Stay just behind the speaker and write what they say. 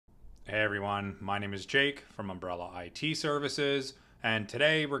Hey everyone, my name is Jake from Umbrella IT Services, and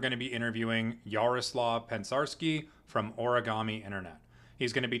today we're going to be interviewing Yaroslav Pentsarskyy from Origami Intranet.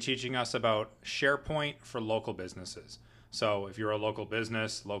 He's going to be teaching us about SharePoint for local businesses. So if you're a local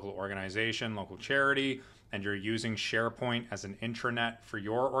business, local organization, local charity, and you're using SharePoint as an intranet for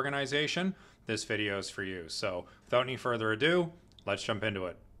your organization, this video is for you. So without any further ado, let's jump into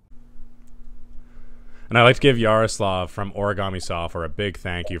it. And I'd like to give Yaroslav from Origami Software a big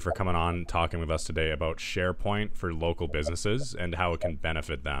thank you for coming on and talking with us today about SharePoint for local businesses and how it can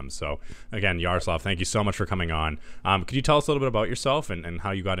benefit them. So again, Yaroslav, thank you so much for coming on. Could you tell us a little bit about yourself and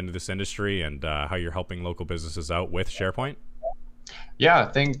how you got into this industry and how you're helping local businesses out with SharePoint? Yeah,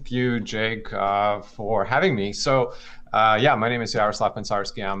 thank you, Jake, for having me. So, yeah, my name is Yaroslav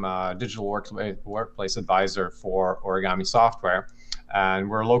Pentsarskyy. I'm a digital workplace advisor for Origami Software, and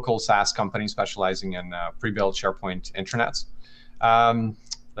we're a local SaaS company specializing in pre-built SharePoint intranets.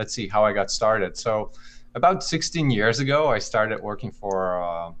 Let's see how I got started. So, about 16 years ago, I started working for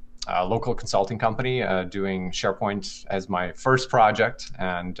a local consulting company, doing SharePoint as my first project.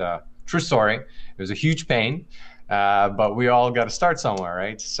 And true story, it was a huge pain. But we all got to start somewhere,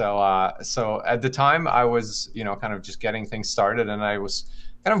 right? So at the time, I was, kind of just getting things started, and I was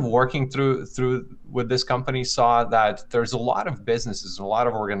kind of working through with this company. Saw that there's a lot of businesses and a lot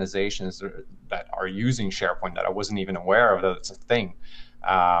of organizations that are using SharePoint that I wasn't even aware of that it's a thing.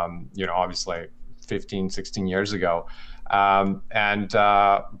 Obviously 15, 16 years ago, but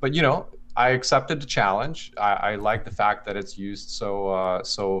I accepted the challenge. I like the fact that it's used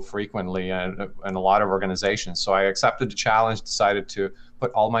so frequently in a lot of organizations. So I accepted the challenge, decided to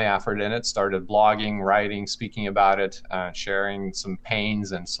put all my effort in it, started blogging, writing, speaking about it, sharing some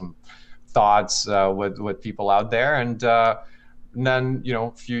pains and some thoughts with people out there. And then,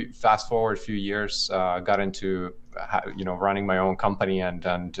 fast forward a few years, got into, running my own company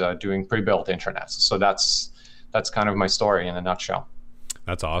and doing pre-built intranets. So that's kind of my story in a nutshell.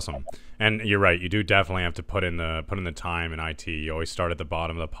 That's awesome. And you're right. You do definitely have to put in the time in IT. You always start at the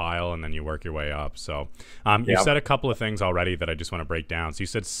bottom of the pile and then you work your way up. So you said a couple of things already that I just want to break down. So you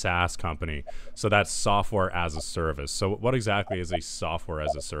said SaaS company. So that's software as a service. So what exactly is a software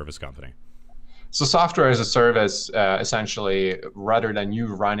as a service company? So software as a service, essentially, rather than you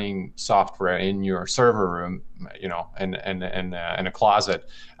running software in your server room, in a closet,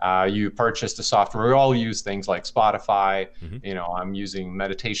 you purchase the software. We all use things like Spotify. I'm using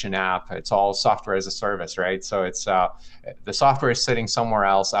meditation app. It's all software as a service, right? So it's the software is sitting somewhere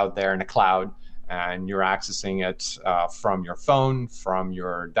else out there in the cloud, and you're accessing it from your phone, from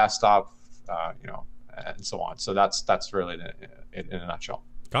your desktop, and so on. So that's really it in a nutshell.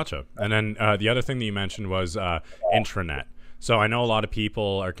 Gotcha. And then the other thing that you mentioned was intranet. So I know a lot of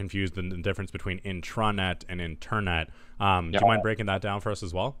people are confused in the difference between intranet and internet. Do you mind breaking that down for us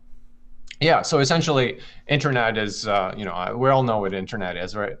as well? Yeah. So essentially, internet is, we all know what internet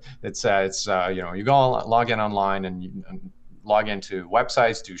is, right? It's you go log in online and you log into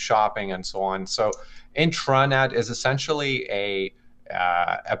websites, do shopping, and so on. So intranet is essentially a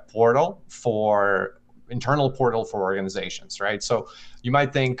portal internal portal for organizations, right? So you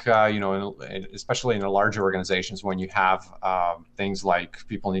might think, especially in the larger organizations, when you have things like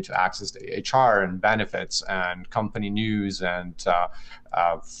people need to access the HR and benefits and company news and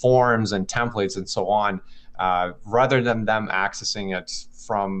forms and templates and so on, rather than them accessing it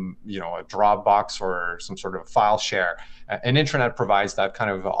from a Dropbox or some sort of file share, an intranet provides that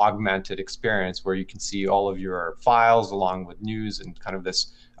kind of augmented experience where you can see all of your files along with news and kind of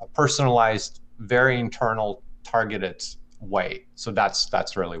this personalized, very internal, targeted way. So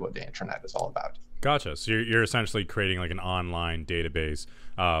that's really what the intranet is all about. Gotcha. So you're essentially creating like an online database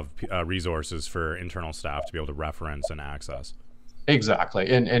of resources for internal staff to be able to reference and access.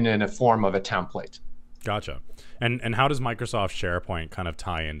 Exactly, in a form of a template. Gotcha. And how does Microsoft SharePoint kind of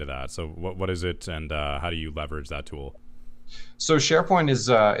tie into that? So what is it, and how do you leverage that tool? So SharePoint is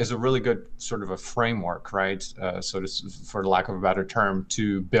a really good sort of a framework, right? For lack of a better term,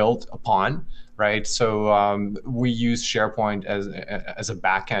 to build upon, right? So we use SharePoint as a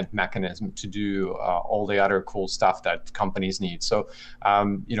backend mechanism to do all the other cool stuff that companies need. So,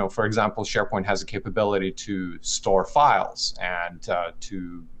 for example, SharePoint has a capability to store files and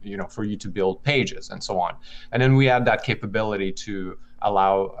for you to build pages and so on. And then we add that capability to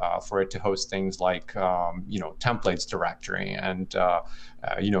allow for it to host things like templates directory and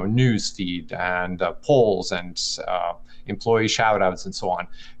news feed and polls and employee shoutouts and so on.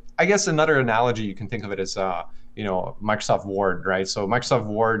 I guess another analogy you can think of it as Microsoft Word, right? So Microsoft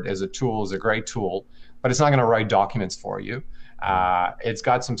Word as a tool is a great tool, but it's not going to write documents for you. It's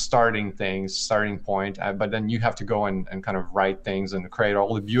got some starting point, but then you have to go and kind of write things and create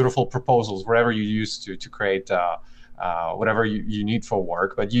all the beautiful proposals, whatever you use to create whatever you need for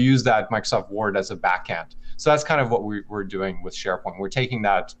work. But you use that Microsoft Word as a backend. So that's kind of what we're doing with SharePoint. We're taking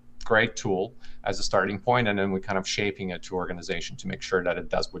that great tool as a starting point, and then we're kind of shaping it to organization to make sure that it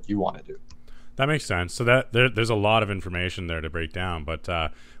does what you want to do. That makes sense. So that there's a lot of information there to break down. But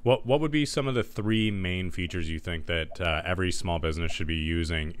what would be some of the 3 main features you think that every small business should be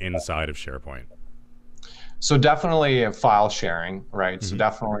using inside of SharePoint? So definitely file sharing, right? Mm-hmm. So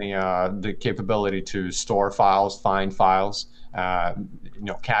definitely the capability to store files, find files,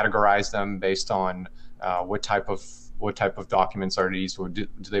 categorize them based on what type of documents are these, or do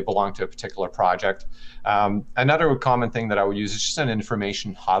they belong to a particular project? Another common thing that I would use is just an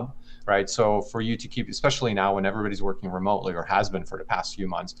information hub. Right, so for you to keep, especially now when everybody's working remotely or has been for the past few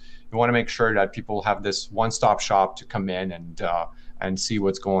months, you want to make sure that people have this one-stop shop to come in and see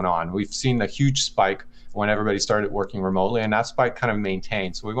what's going on. We've seen a huge spike when everybody started working remotely, and that spike kind of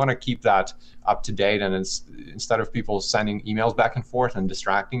maintained. So we want to keep that up to date, and instead of people sending emails back and forth and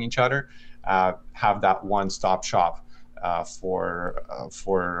distracting each other, have that one-stop shop for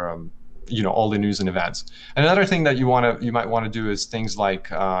all the news and events. And another thing that you might want to do is things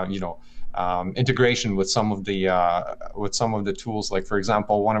like integration with some of the tools. Like, for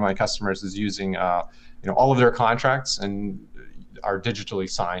example, one of my customers is using all of their contracts and are digitally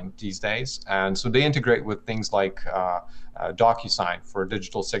signed these days, and so they integrate with things like DocuSign for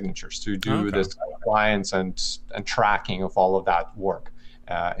digital signatures to do this compliance and tracking of all of that work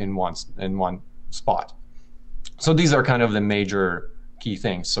in one spot. So these are kind of the major key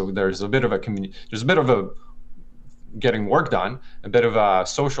things. So there's a bit of a getting work done, a bit of a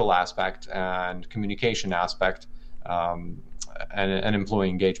social aspect and communication aspect, and an employee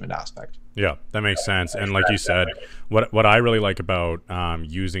engagement aspect. Yeah, that makes sense. And like you said, what I really like about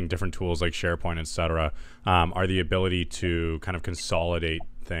using different tools like SharePoint, etc., are the ability to kind of consolidate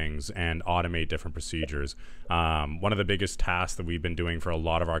things and automate different procedures. One of the biggest tasks that we've been doing for a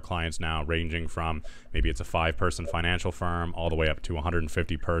lot of our clients now, ranging from maybe it's a 5-person financial firm all the way up to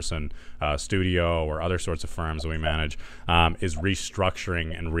 150-person studio or other sorts of firms that we manage, is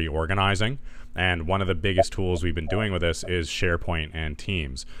restructuring and reorganizing. And one of the biggest tools we've been doing with this is SharePoint and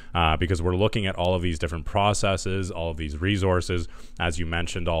Teams, because we're looking at all of these different processes, all of these resources, as you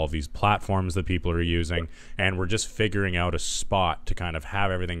mentioned, all of these platforms that people are using, and we're just figuring out a spot to kind of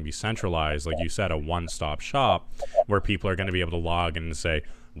have everything be centralized, like you said, a one-stop shop where people are going to be able to log in and say,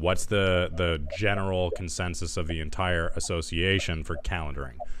 what's the general consensus of the entire association for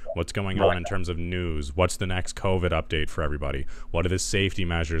calendaring? What's going on in terms of news? What's the next COVID update for everybody? What are the safety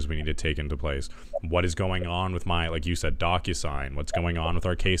measures we need to take into place? What is going on with like you said, DocuSign? What's going on with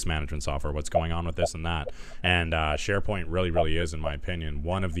our case management software? What's going on with this and that? And SharePoint really is, in my opinion,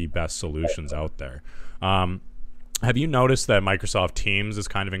 one of the best solutions out there. Have you noticed that Microsoft Teams is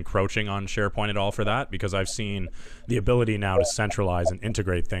kind of encroaching on SharePoint at all for that? Because I've seen the ability now to centralize and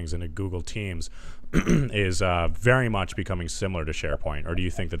integrate things into Google Teams is very much becoming similar to SharePoint. Or do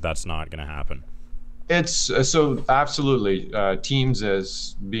you think that that's not going to happen? It's so absolutely. Teams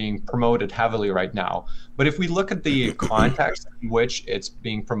is being promoted heavily right now. But if we look at the context in which it's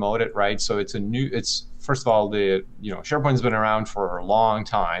being promoted, right? So it's first of all, SharePoint's been around for a long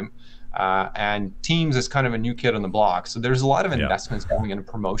time. And Teams is kind of a new kid on the block. So there's a lot of investments going into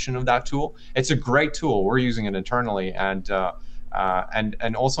promotion of that tool. It's a great tool. We're using it internally, and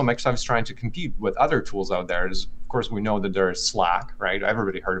also Microsoft is trying to compete with other tools out there. Of course, we know that there's Slack, right?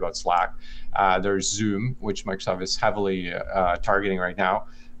 Everybody heard about Slack. There's Zoom, which Microsoft is heavily targeting right now,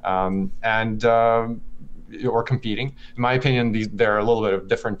 or competing. In my opinion, they're a little bit of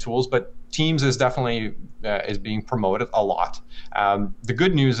different tools, but Teams is definitely is being promoted a lot. The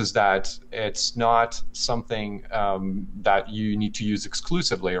good news is that it's not something that you need to use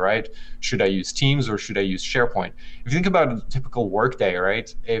exclusively, right? Should I use Teams or should I use SharePoint? If you think about a typical workday,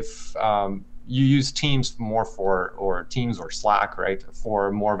 right? If you use Teams or Teams or Slack, right,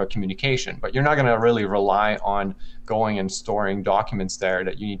 for more of a communication, but you're not going to really rely on going and storing documents there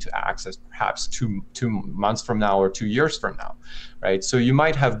that you need to access perhaps two months from now or 2 years from now, right? So you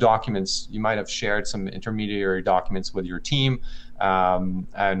might have documents, you might have shared some intermediary documents with your team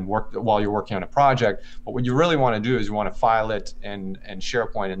and work while you're working on a project. But what you really want to do is you want to file it in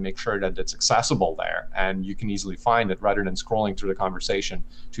SharePoint and make sure that it's accessible there and you can easily find it rather than scrolling through the conversation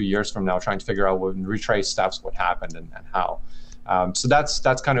 2 years from now trying to figure out and retrace steps, what happened and how. So that's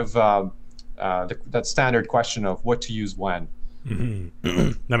kind of that standard question of what to use when.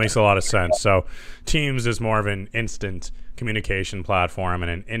 That makes a lot of sense. So Teams is more of an instant communication platform and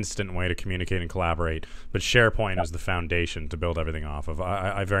an instant way to communicate and collaborate, but SharePoint is the foundation to build everything off of.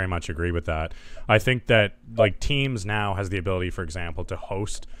 I very much agree with that. I think that like Teams now has the ability, for example, to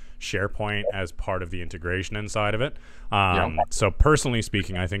host SharePoint as part of the integration inside of it. So personally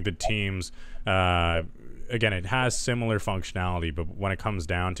speaking, I think that Teams, again, it has similar functionality, but when it comes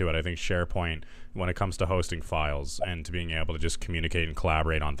down to it, I think SharePoint, when it comes to hosting files and to being able to just communicate and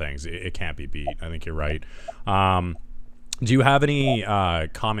collaborate on things, it can't be beat. I think you're right. Do you have any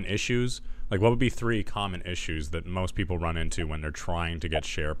common issues? Like, what would be 3 common issues that most people run into when they're trying to get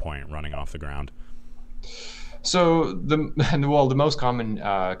SharePoint running off the ground? So the most common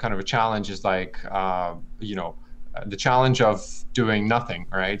kind of a challenge is like the challenge of doing nothing,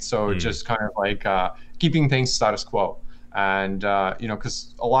 right? So just kind of like keeping things status quo, and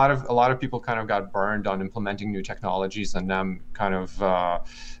because a lot of people kind of got burned on implementing new technologies and them kind of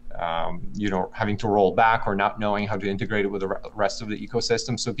having to roll back or not knowing how to integrate it with the rest of the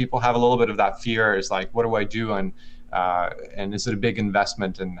ecosystem. So people have a little bit of that fear, is like, what do I do, and is it a big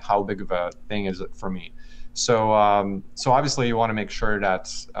investment, and how big of a thing is it for me? So obviously you want to make sure that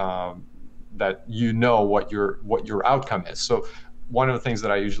that you know what your outcome is. So one of the things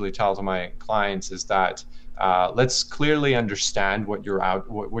that I usually tell to my clients is that let's clearly understand what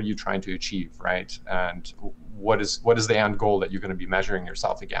you're trying to achieve, right? And what is the end goal that you're going to be measuring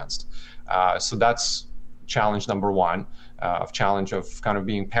yourself against? So that's challenge number 1, challenge of kind of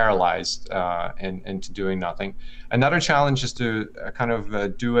being paralyzed into doing nothing. Another challenge is to kind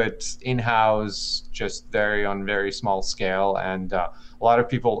of do it in-house, just on very small scale. And a lot of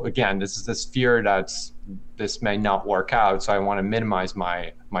people, again, this fear that this may not work out, so I want to minimize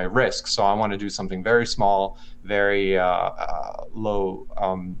my risk. So I want to do something very small, very low,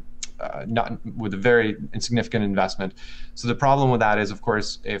 not with a very insignificant investment. So the problem with that is, of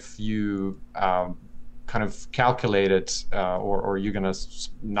course, if you kind of calculate it, or you're going to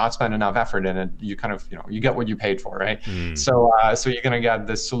not spend enough effort in it, you kind of, you get what you paid for, right? So you're going to get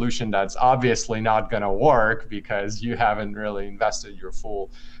this solution that's obviously not going to work because you haven't really invested your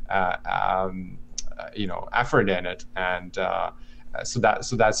full effort in it. And so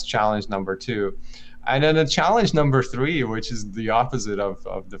that's challenge number 2. And then the challenge number 3, which is the opposite of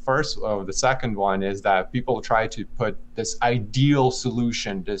the second one, is that people try to put this ideal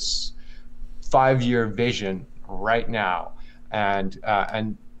solution, this 5-year vision right now, and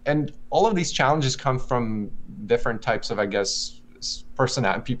all of these challenges come from different types of, I guess,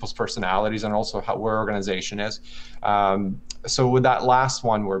 people's personalities, and also where organization is. So with that last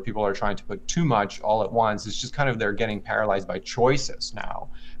one, where people are trying to put too much all at once, it's just kind of they're getting paralyzed by choices now.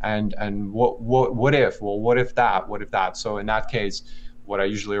 And what if? Well, what if that? So in that case, what I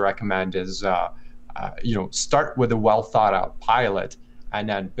usually recommend is start with a well thought out pilot, and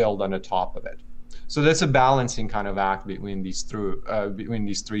then build on the top of it. So that's a balancing kind of act between these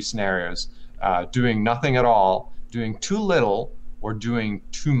 3 scenarios: doing nothing at all, doing too little, or doing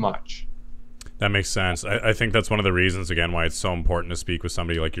too much. That makes sense. I think that's one of the reasons, again, why it's so important to speak with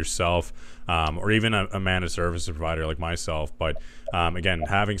somebody like yourself, or even a managed service provider like myself. But again,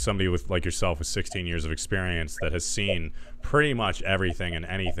 having somebody like yourself with 16 years of experience that has seen pretty much everything and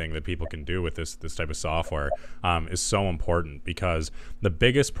anything that people can do with this type of software is so important, because the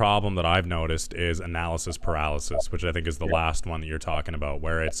biggest problem that I've noticed is analysis paralysis, which I think is the last one that you're talking about,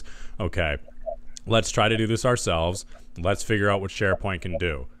 where it's, okay, let's try to do this ourselves. Let's figure out what SharePoint can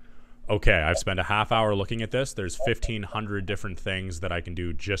do. Okay, I've spent a half hour looking at this. There's 1,500 different things that I can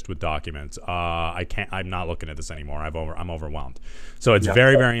do just with documents. I'm not looking at this anymore. I'm overwhelmed. So it's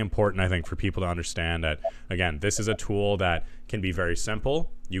very, very important, I think, for people to understand that, again, this is a tool that can be very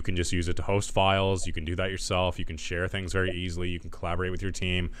simple. You can just use it to host files. You can do that yourself. You can share things very easily. You can collaborate with your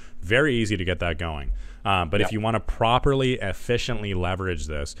team. Very easy to get that going. But if you want to properly, efficiently leverage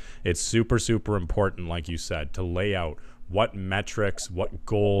this, it's super, super important, like you said, to lay out what metrics, what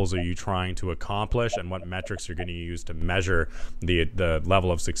goals are you trying to accomplish, and what metrics you're going to use to measure the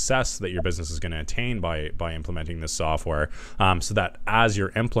level of success that your business is going to attain by implementing this software, so that as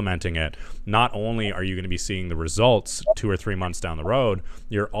you're implementing it, not only are you going to be seeing the results 2 or 3 months down the road,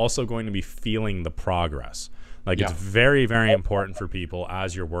 you're also going to be feeling the progress. Like, it's very, very important for people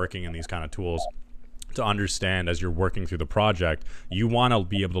as you're working in these kind of tools to understand as you're working through the project. You want to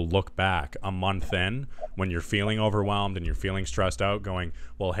be able to look back a month in when you're feeling overwhelmed and you're feeling stressed out, going,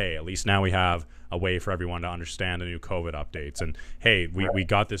 well, hey, at least now we have a way for everyone to understand the new COVID updates. And hey, we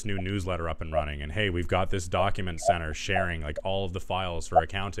got this new newsletter up and running. And hey, we've got this document center sharing like all of the files for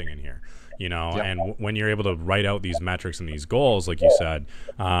accounting in here, you know. Yep. And when you're able to write out these metrics and these goals, like you said,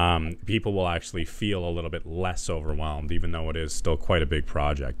 people will actually feel a little bit less overwhelmed, even though it is still quite a big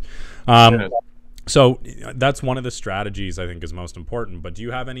project. So that's one of the strategies I think is most important. But do you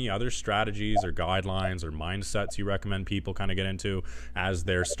have any other strategies or guidelines or mindsets you recommend people kind of get into as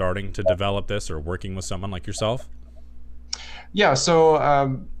they're starting to develop this or working with someone like yourself? Yeah,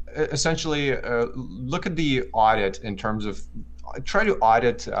 so essentially look at the audit in terms of try to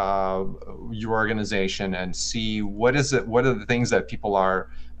audit your organization and see what are the things that people are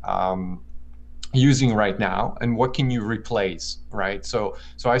using right now, and what can you replace, right? So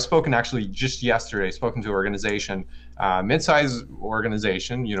I've spoken actually just yesterday, spoken to an organization, mid-sized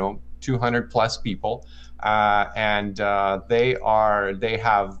organization, 200 plus people, and they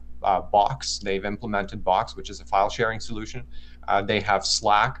have Box. They've implemented Box, which is a file sharing solution. They have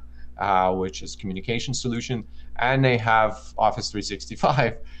Slack, which is communication solution, and they have Office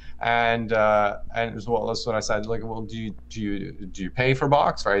 365. And as well, that's what I said. Like, well, do you pay for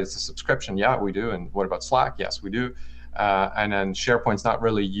Box? Right, it's a subscription. Yeah, we do. And what about Slack? Yes, we do. And then SharePoint's not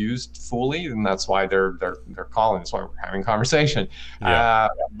really used fully, and that's why they're calling. That's why we're having a conversation. Yeah.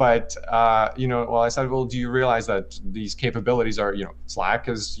 But well, I said, well, do you realize that these capabilities are, Slack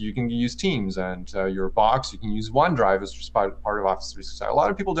is you can use Teams, and your Box you can use OneDrive as just part of Office 365. A lot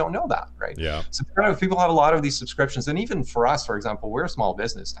of people don't know that, right? Yeah. So people have a lot of these subscriptions, and even for us, for example, we're a small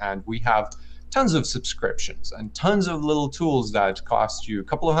business, and we have tons of subscriptions and tons of little tools that cost you a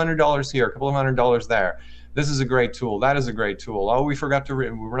couple of $100 here, a couple of $100 there. This is a great tool. That is a great tool. Oh, we forgot to,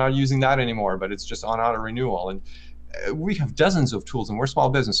 we're not using that anymore, but it's just on auto renewal. And we have dozens of tools, and we're a small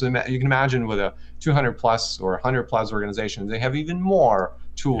business. So you can imagine with a 200 plus or 100 plus organization, they have even more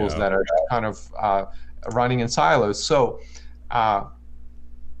tools that are kind of running in silos. So to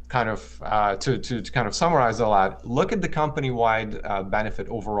kind of summarize a lot, look at the company-wide benefit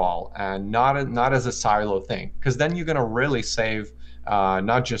overall, and not as a silo thing, because then you're going to really save.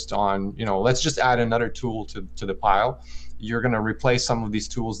 Not just on, let's just add another tool to the pile. You're going to replace some of these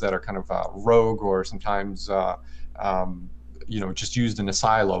tools that are kind of rogue, or sometimes just used in a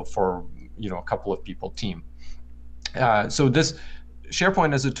silo for a couple of people team. So this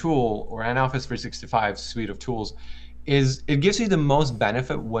SharePoint as a tool, or an Office 365 suite of tools, it gives you the most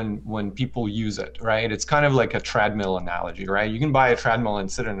benefit when people use it, right? It's kind of like a treadmill analogy, right? You can buy a treadmill and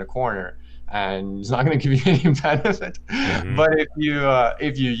sit in a corner, and it's not going to give you any benefit. Mm-hmm. But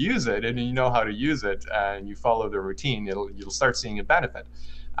if you use it and you know how to use it and you follow the routine, you'll start seeing a benefit.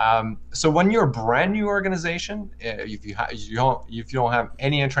 So when you're a brand new organization, if you don't have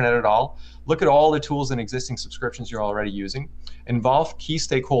any intranet at all, look at all the tools and existing subscriptions you're already using. Involve key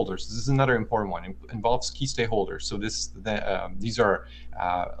stakeholders. This is another important one. Involves key stakeholders. So these are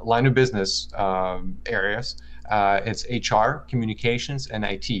line of business areas. It's HR, communications, and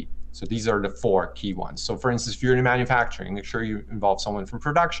IT. So these are the 4 key ones. So for instance, if you're in manufacturing, make sure you involve someone from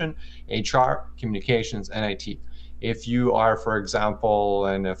production, HR, communications, and IT. If you are, for example,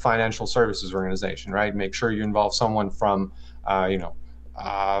 in a financial services organization, right, make sure you involve someone from,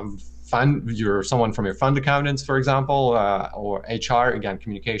 someone from your fund accountants, for example, or HR, again,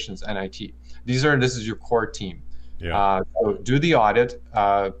 communications, and IT. This is your core team. Yeah. So do the audit.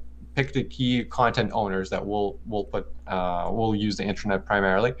 Pick the key content owners that will use the intranet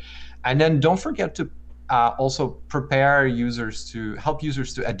primarily, and then don't forget to also prepare users to help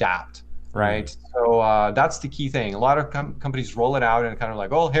users to adapt, right? So that's the key thing. A lot of companies roll it out and kind of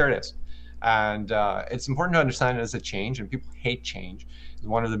like, oh, here it is, and it's important to understand it as a change, and people hate change. It's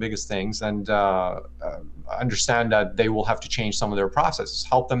one of the biggest things, and understand that they will have to change some of their processes,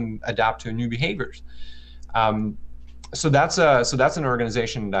 help them adapt to new behaviors. So that's an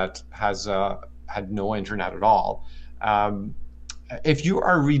organization that has had no intranet at all. If you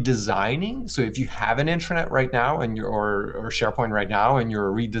are redesigning, so if you have an intranet right now and or SharePoint right now and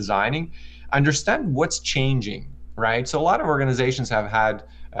you're redesigning, understand what's changing, right? So a lot of organizations have had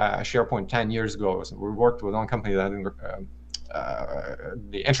SharePoint 10 years ago. So we worked with one company that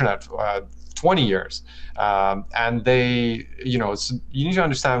the intranet 20 years, and they, you need to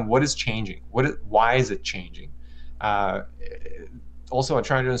understand what is changing, why is it changing. Also, I'm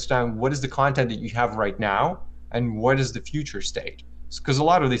trying to understand what is the content that you have right now and what is the future state, because a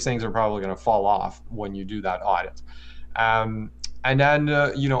lot of these things are probably going to fall off when you do that audit. And then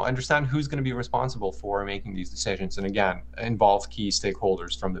understand who's going to be responsible for making these decisions, and again, involve key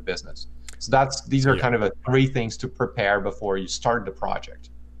stakeholders from the business. So these are kind of three things to prepare before you start the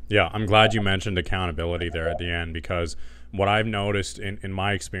project. Yeah, I'm glad you mentioned accountability there at the end, because what I've noticed in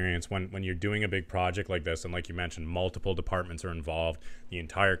my experience when you're doing a big project like this, and like you mentioned, multiple departments are involved, the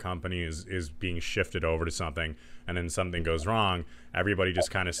entire company is being shifted over to something, and then something goes wrong, everybody just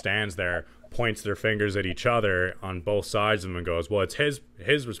kind of stands there, points their fingers at each other on both sides of them and goes, well, it's his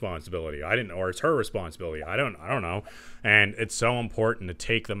responsibility. Or it's her responsibility. I don't know. And it's so important to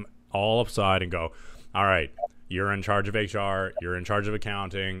take them all aside and go, all right, you're in charge of HR, you're in charge of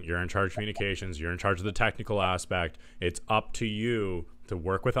accounting, you're in charge of communications, you're in charge of the technical aspect. It's up to you to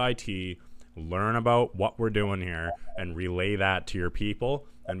work with IT, learn about what we're doing here, and relay that to your people,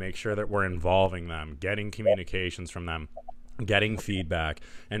 and make sure that we're involving them, getting communications from them, getting feedback,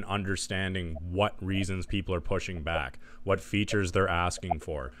 and understanding what reasons people are pushing back, what features they're asking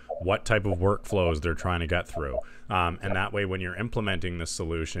for, what type of workflows they're trying to get through. And that way, when you're implementing this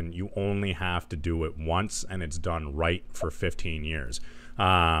solution, you only have to do it once, and it's done right for 15 years.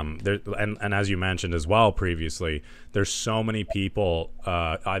 And as you mentioned as well previously, there's so many people,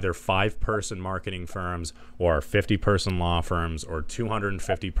 either 5-person marketing firms or 50-person law firms or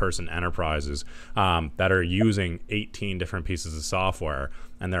 250-person enterprises that are using 18 different pieces of software,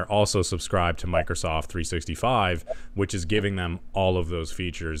 and they're also subscribed to Microsoft 365, which is giving them all of those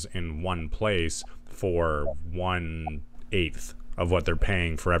features in one place for 1/8 of what they're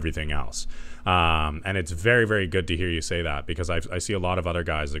paying for everything else. And it's very, very good to hear you say that, because I see a lot of other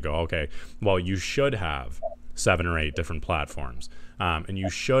guys that go, okay, well, you should have 7 or 8 different platforms, and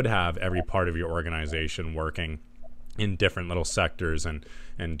you should have every part of your organization working in different little sectors and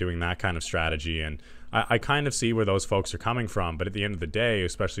doing that kind of strategy. And I kind of see where those folks are coming from, but at the end of the day,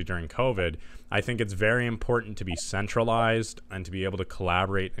 especially during COVID, I think it's very important to be centralized and to be able to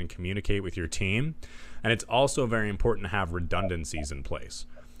collaborate and communicate with your team. And it's also very important to have redundancies in place.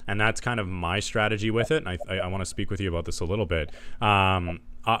 And that's kind of my strategy with it. And I want to speak with you about this a little bit. And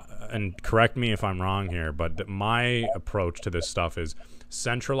correct me if I'm wrong here, but my approach to this stuff is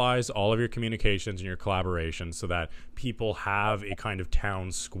centralize all of your communications and your collaboration so that people have a kind of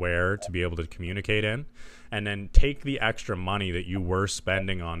town square to be able to communicate in, and then take the extra money that you were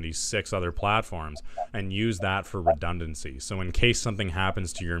spending on these 6 other platforms and use that for redundancy. So in case something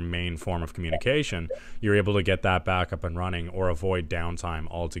happens to your main form of communication, you're able to get that back up and running or avoid downtime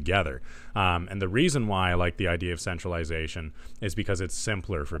altogether. And the reason why I like the idea of centralization is because it's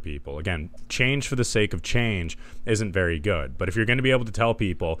simpler for people. Again, change for the sake of change isn't very good. But if you're going to be able to tell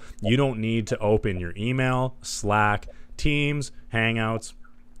people you don't need to open your email, Slack, Teams, Hangouts,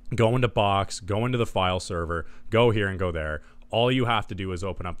 go into Box, go into the file server, go here and go there. All you have to do is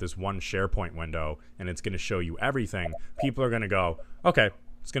open up this one SharePoint window, and it's going to show you everything. People are going to go, okay,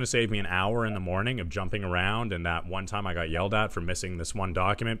 it's going to save me an hour in the morning of jumping around, and that one time I got yelled at for missing this one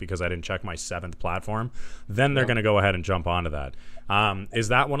document because I didn't check my 7th platform. Then they're going to go ahead and jump onto that. Is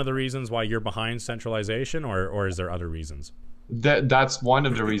that one of the reasons why you're behind centralization, or is there other reasons? That's one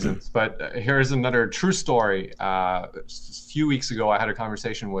of the reasons. But here's another true story. A few weeks ago, I had a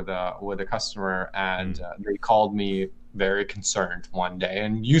conversation with a customer, and they called me very concerned one day.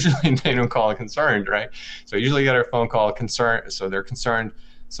 And usually they don't call it concerned, right? So I usually get a phone call concerned. So they're concerned.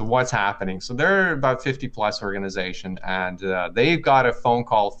 So what's happening? So they're about 50+ organization, and they've got a phone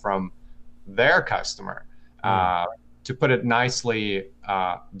call from their customer, to put it nicely,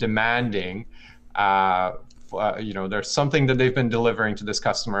 demanding. There's something that they've been delivering to this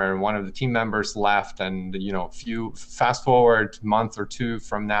customer, and one of the team members left, and fast forward month or 2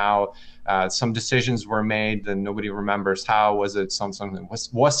 from now, some decisions were made and nobody remembers how. Was it something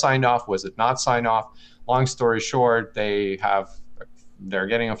that was signed off? Was it not signed off? Long story short, they're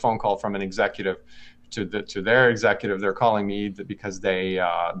getting a phone call from an executive to their executive. They're calling me because they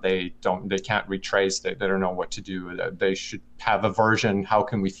can't retrace. They don't know what to do. They should have a version. How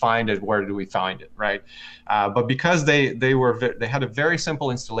can we find it? Where do we find it? Right? But because they had a very simple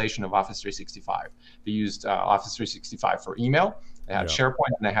installation of Office 365. They used Office 365 for email. They had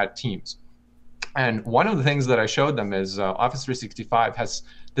SharePoint, and they had Teams. And one of the things that I showed them is Office 365 has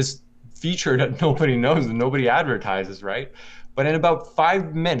this feature that nobody knows and nobody advertises, right? But in about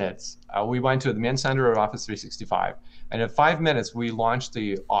 5 minutes, we went to the main center of Office 365, and in 5 minutes, we launched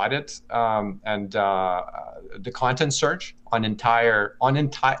the audit and the content search on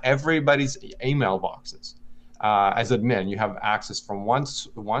everybody's email boxes. As admin, you have access from one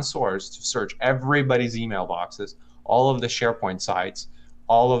source to search everybody's email boxes, all of the SharePoint sites,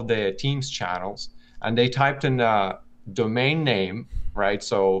 all of the Teams channels, and they typed in a domain name, right?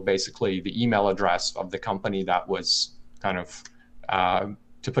 So basically, the email address of the company that was kind of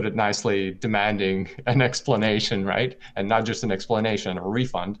to put it nicely, demanding an explanation, right? And not just an explanation, a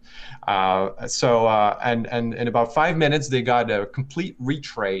refund. And in about 5 minutes, they got a complete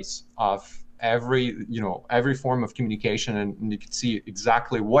retrace of every form of communication, and you could see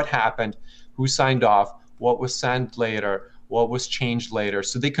exactly what happened, who signed off, what was sent later, what was changed later,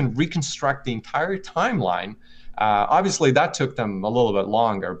 so they can reconstruct the entire timeline. Obviously, that took them a little bit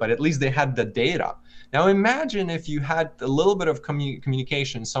longer, but at least they had the data. Now imagine if you had a little bit of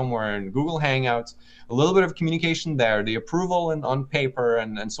communication somewhere in Google Hangouts, a little bit of communication there, the approval on paper,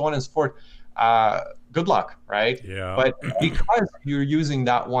 and so on and so forth. Good luck, right? Yeah. But because you're using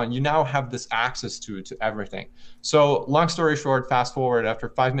that one, you now have this access to everything. So long story short, fast forward, after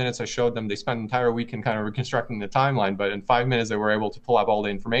 5 minutes, I showed them, they spent an entire weekend kind of reconstructing the timeline, but in 5 minutes, they were able to pull up all the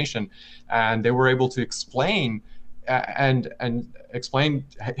information, and they were able to explain and explain,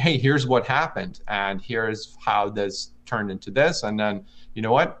 hey, here's what happened, and here's how this turned into this. And then, you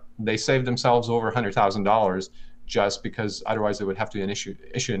know what? They saved themselves over $100,000 just because otherwise they would have to issue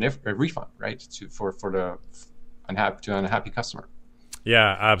a refund, right, for the unhappy customer.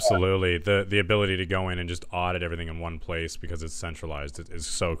 Yeah, absolutely. The ability to go in and just audit everything in one place because it's centralized is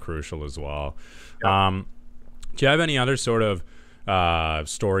so crucial as well. Yeah. Do you have any other sort of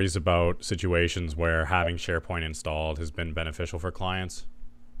stories about situations where having SharePoint installed has been beneficial for clients?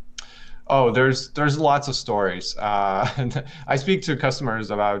 Oh, there's lots of stories. I speak to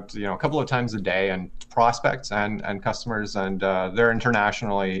customers about a couple of times a day, and prospects and customers, and they're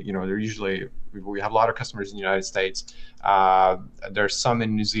internationally. They're usually, we have a lot of customers in the United States. There's some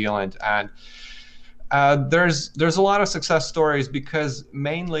in New Zealand, and there's a lot of success stories because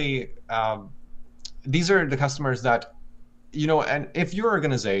mainly these are the customers that and if your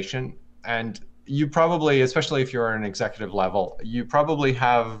organization, and you probably, especially if you're an executive level, you probably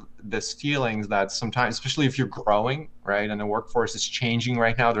have this feelings that sometimes, especially if you're growing, right, and the workforce is changing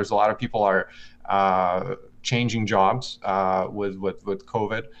right now. There's a lot of people are changing jobs with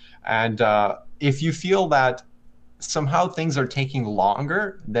COVID, and if you feel that somehow things are taking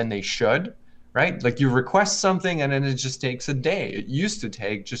longer than they should, right? Like you request something and then it just takes a day. It used to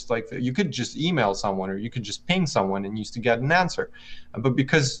take just like, you could just email someone or you could just ping someone and used to get an answer. But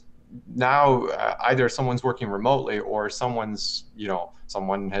because now either someone's working remotely or someone has,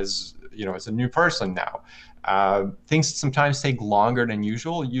 it's a new person now. Things sometimes take longer than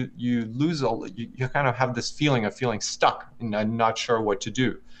usual. You kind of have this feeling of feeling stuck and not sure what to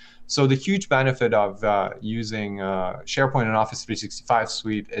do. So the huge benefit of using SharePoint and Office 365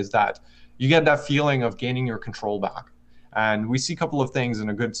 suite is that you get that feeling of gaining your control back. And we see a couple of things in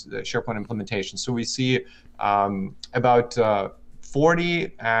a good SharePoint implementation. So we see about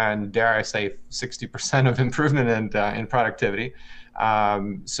 40 and dare I say 60% of improvement in productivity.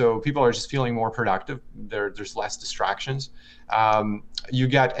 So people are just feeling more productive. There's less distractions. You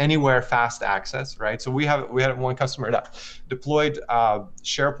get anywhere fast access, right? So we had one customer that deployed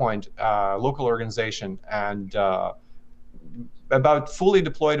SharePoint local organization and fully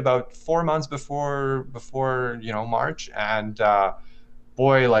deployed about 4 months before March, and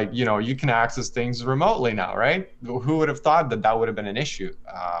boy, you can access things remotely now, right? Who would have thought that would have been an issue?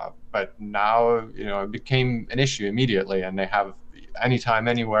 But now it became an issue immediately, and they have anytime,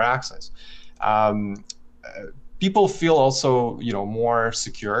 anywhere access. People feel also more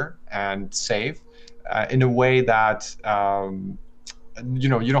secure and safe in a way that you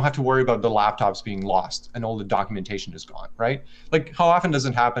don't have to worry about the laptops being lost and all the documentation is gone, right? Like how often does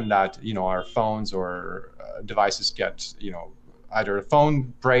it happen that our phones or devices get either a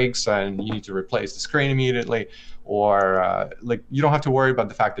phone breaks and you need to replace the screen immediately, or you don't have to worry about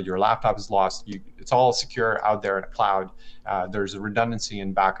the fact that your laptop is lost. It's all secure out there in a cloud. There's a redundancy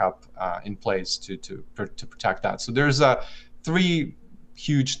and backup in place to protect that. So there's three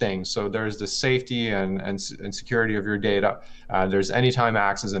huge things. So there's the safety and security of your data. There's anytime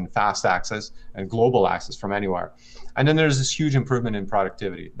access and fast access and global access from anywhere. And then there's this huge improvement in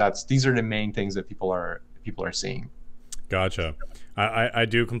productivity. These are the main things that people are seeing. Gotcha. I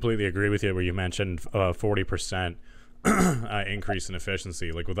do completely agree with you where you mentioned 40% increase in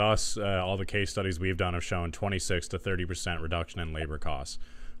efficiency. Like with us, all the case studies we've done have shown 26 to 30% reduction in labor costs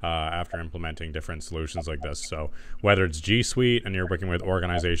after implementing different solutions like this. So whether it's G Suite and you're working with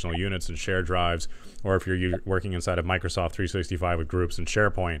organizational units and shared drives, or if you're working inside of Microsoft 365 with groups and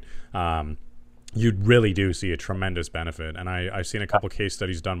SharePoint, you really do see a tremendous benefit. And I've seen a couple case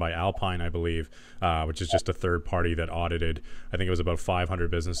studies done by Alpine, I believe, which is just a third party that audited, I think it was about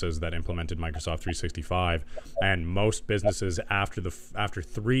 500 businesses that implemented Microsoft 365. And most businesses after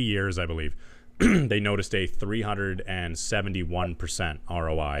 3 years, I believe, they noticed a 371%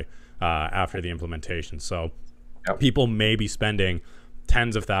 ROI after the implementation. So people may be spending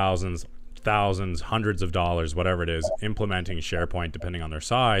tens of thousands, hundreds of dollars, whatever it is, implementing SharePoint depending on their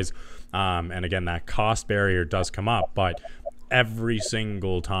size. And again, that cost barrier does come up, but every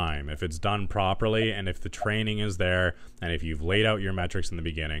single time, if it's done properly and if the training is there and if you've laid out your metrics in the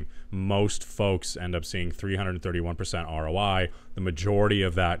beginning, most folks end up seeing 331% ROI, the majority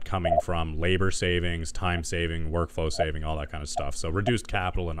of that coming from labor savings, time saving, workflow saving, all that kind of stuff. So reduced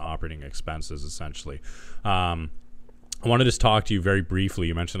capital and operating expenses, essentially. I want to just talk to you very briefly.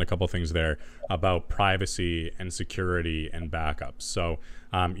 You mentioned a couple of things there about privacy and security and backups. So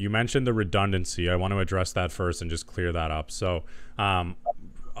you mentioned the redundancy. I want to address that first and just clear that up. So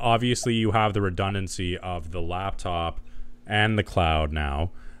obviously you have the redundancy of the laptop and the cloud now.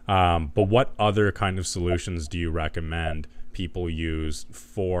 But what other kind of solutions do you recommend people use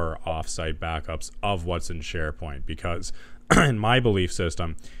for offsite backups of what's in SharePoint? Because in my belief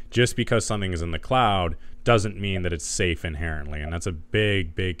system, just because something is in the cloud doesn't mean that it's safe inherently. And that's a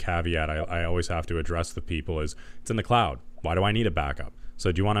big, big caveat I always have to address with people is it's in the cloud. Why do I need a backup?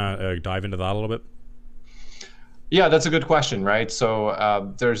 So do you want to dive into that a little bit? Yeah, that's a good question, right? So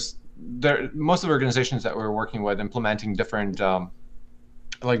most of the organizations that we're working with implementing different,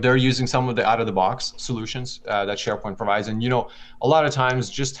 like they're using some of the out-of-the-box solutions that SharePoint provides. And, a lot of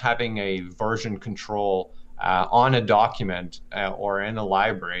times just having a version control on a document or in a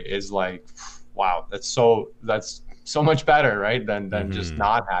library is like, wow, that's so much better, right? Than just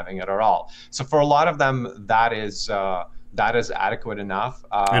not having it at all. So for a lot of them, that is adequate enough.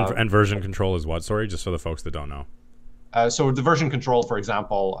 And version control is what? Sorry, just for the folks that don't know. So the version control, for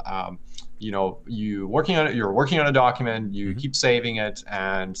example, you're working on a document, you keep saving it,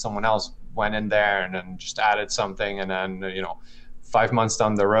 and someone else went in there and then just added something, and then 5 months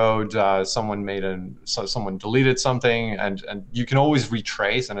down the road, someone deleted something, and you can always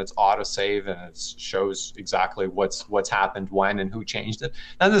retrace, and it's auto save, and it shows exactly what's happened when and who changed it.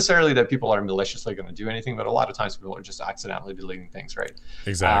 Not necessarily that people are maliciously going to do anything, but a lot of times people are just accidentally deleting things, right?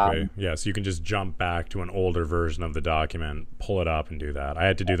 Exactly. Yeah. So you can just jump back to an older version of the document, pull it up, and do that. I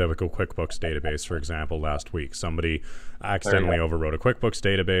had to do that with a QuickBooks database, for example, last week. Somebody accidentally overwrote a QuickBooks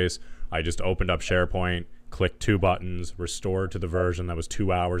database. I just opened up SharePoint, clicked 2 buttons, restored to the version that was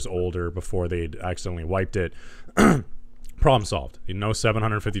 2 hours older before they'd accidentally wiped it. Problem solved. No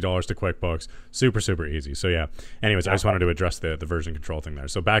 $750 to QuickBooks. Super, super easy. So yeah. Anyways, I just wanted to address the version control thing there.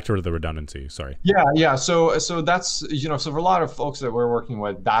 So back to the redundancy. Sorry. Yeah. So that's so for a lot of folks that we're working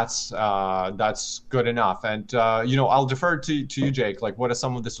with, that's good enough. And I'll defer to you, Jake. Like, what are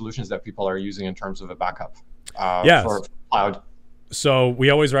some of the solutions that people are using in terms of a backup for cloud? So we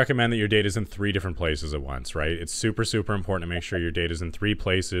always recommend that your data is in 3 different places at once, right? It's super, super important to make sure your data is in 3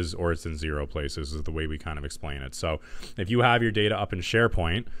 places or it's in 0 places is the way we kind of explain it. So if you have your data up in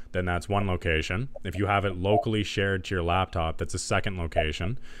SharePoint, then that's one location. If you have it locally shared to your laptop, that's a second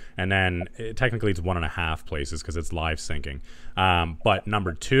location. And then technically it's 1.5 places because it's live syncing. But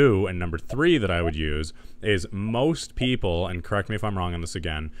number 2 and number 3 that I would use is most people, and correct me if I'm wrong on this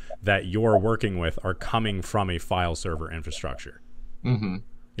again, that you're working with are coming from a file server infrastructure.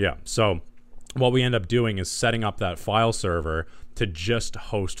 Yeah. So what we end up doing is setting up that file server to just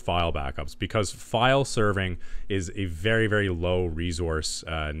host file backups, because file serving is a very, very low resource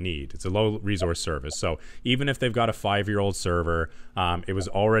need. It's a low resource service. So even if they've got a 5-year-old server, it was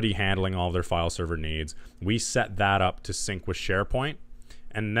already handling all of their file server needs. We set that up to sync with SharePoint.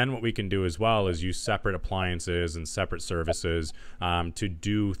 And then what we can do as well is use separate appliances and separate services to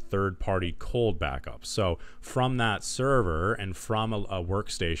do third-party cold backups. So from that server and from a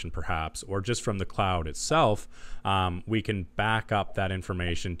workstation perhaps, or just from the cloud itself, we can back up that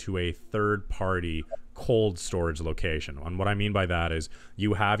information to a third-party cold storage location. And what I mean by that is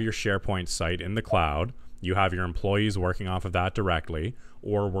you have your SharePoint site in the cloud, you have your employees working off of that directly,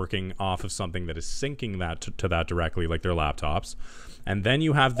 or working off of something that is syncing that to that directly, like their laptops. And then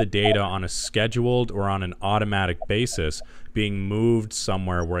you have the data on a scheduled or on an automatic basis being moved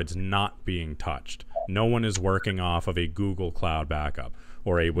somewhere where it's not being touched. No one is working off of a Google Cloud backup,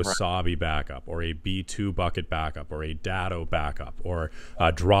 or a Wasabi backup, or a B2 bucket backup, or a Datto backup, or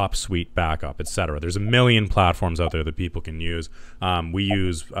a Drop Suite backup, etc. There's a million platforms out there that people can use. We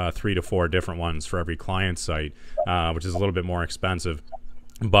use 3 to 4 different ones for every client site, which is a little bit more expensive.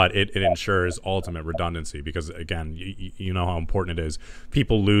 But it ensures ultimate redundancy, because, again, you know how important it is.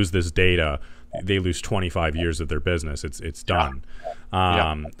 People lose this data. They lose 25 years of their business. It's done.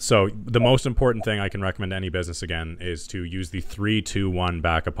 So the most important thing I can recommend to any business, again, is to use the 3-2-1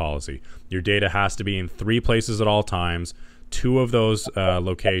 backup policy. Your data has to be in 3 places at all times. 2 of those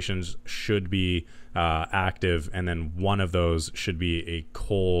locations should be active, and then 1 of those should be a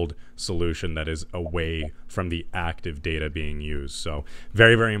cold solution that is away from the active data being used. So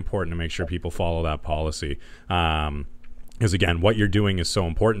very, very important to make sure people follow that policy. Because again, what you're doing is so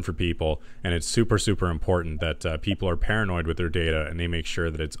important for people, and it's super, super important that people are paranoid with their data, and they make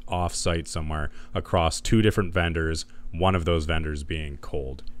sure that it's off-site somewhere across 2 different vendors, one of those vendors being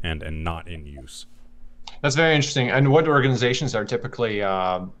cold and not in use. That's very interesting. And what organizations are typically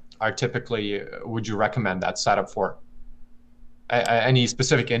would you recommend that setup for? Any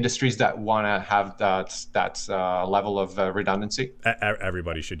specific industries that want to have that level of redundancy?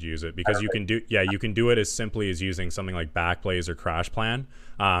 Everybody should use it, because you can do it as simply as using something like Backblaze or CrashPlan.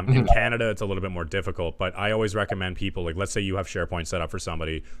 In Canada, it's a little bit more difficult, but I always recommend people, like, let's say you have SharePoint set up for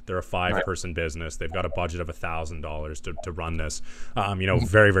somebody. They're a 5-person business. They've got a budget of $1,000 to run this,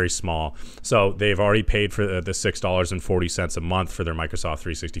 very, very small. So they've already paid for the $6.40 a month for their Microsoft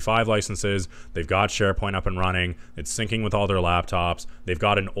 365 licenses. They've got SharePoint up and running. It's syncing with all their laptops. They've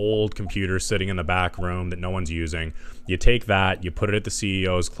got an old computer sitting in the back room that no one's using. You take that, you put it at the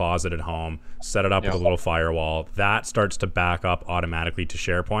CEO's closet at home, set it up with a little firewall. That starts to back up automatically to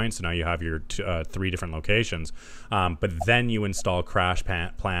SharePoint. So now you have your 3 different locations. But then you install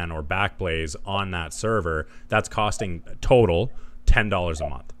CrashPlan or Backblaze on that server. That's costing total $10 a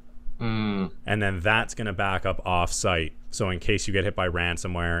month. And then that's going to back up off-site. So in case you get hit by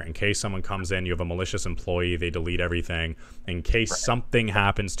ransomware, in case someone comes in, you have a malicious employee, they delete everything. In case something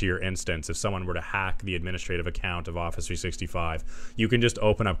happens to your instance, if someone were to hack the administrative account of Office 365, you can just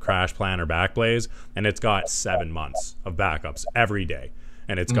open up CrashPlan or Backblaze, and it's got 7 months of backups every day.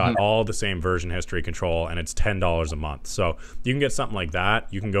 And it's got all the same version history control, and it's $10 a month. So you can get something like that.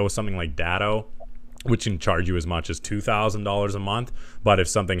 You can go with something like Datto, which can charge you as much as $2,000 a month. But if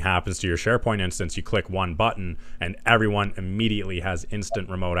something happens to your SharePoint instance, you click one button and everyone immediately has instant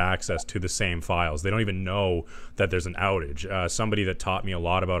remote access to the same files. They don't even know that there's an outage. Somebody that taught me a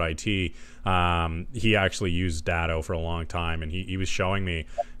lot about IT, he actually used Datto for a long time, and he was showing me,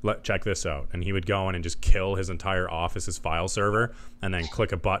 check this out. And he would go in and just kill his entire office's file server and then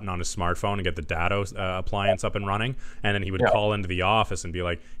click a button on his smartphone and get the Datto appliance up and running. And then he would call into the office and be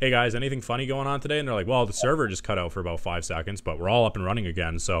like, hey guys, anything funny going on today? And they're like, well, the server just cut out for about 5 seconds, but we're all up and running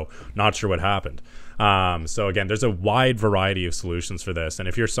again, so not sure what happened. So again, there's a wide variety of solutions for this. And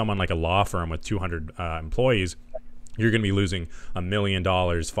if you're someone like a law firm with 200 employees, you're going to be losing $1 million,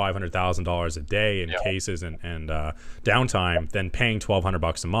 $500,000 a day in cases and downtime. Then paying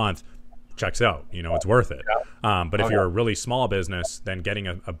 $1,200 a month checks out. It's worth it. But if you're a really small business, then getting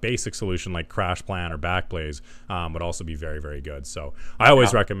a basic solution like CrashPlan or Backblaze would also be very, very good. So I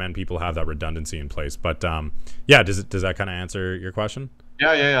always recommend people have that redundancy in place. But does that kind of answer your question?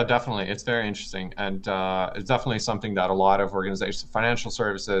 Yeah, definitely. It's very interesting, and it's definitely something that a lot of organizations, financial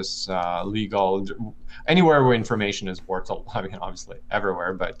services, legal, anywhere where information is worth, I mean, obviously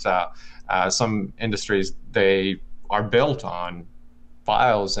everywhere, but some industries, they are built on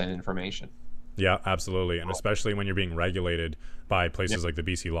files and information. Yeah, absolutely. And especially when you're being regulated by places like the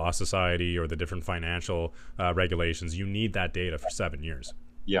BC Law Society or the different financial regulations, you need that data for 7 years.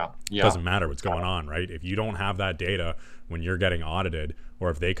 Yeah. It doesn't matter what's going on, right? If you don't have that data when you're getting audited, or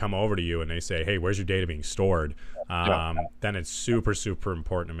if they come over to you and they say, hey, where's your data being stored? Then it's super, super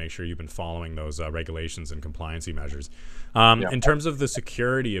important to make sure you've been following those regulations and compliancy measures. In terms of the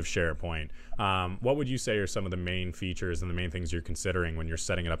security of SharePoint, what would you say are some of the main features and the main things you're considering when you're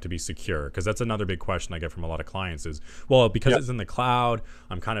setting it up to be secure? Because that's another big question I get from a lot of clients is, well, because it's in the cloud,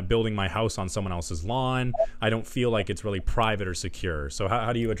 I'm kind of building my house on someone else's lawn. I don't feel like it's really private or secure. So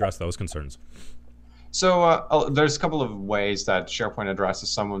how do you address those concerns? So there's a couple of ways that SharePoint addresses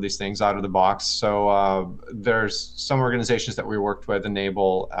some of these things out of the box. So there's some organizations that we worked with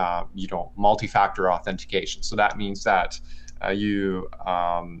enable multi-factor authentication. So that means that you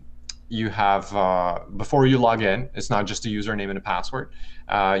have before you log in, it's not just a username and a password.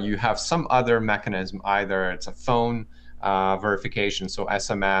 You have some other mechanism, either it's a phone verification, so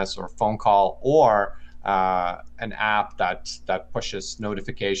SMS or phone call, or an app that pushes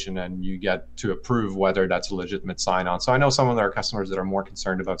notification and you get to approve whether that's a legitimate sign-on. So I know some of our customers that are more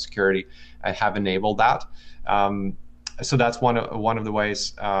concerned about security have enabled that. So that's one of the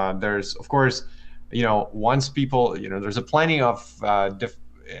ways. There's, of course, once people, there's a plenty of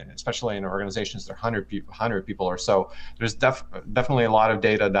especially in organizations that are 100 people or so, there's definitely a lot of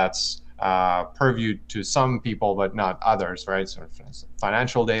data that's purview to some people, but not others, right? So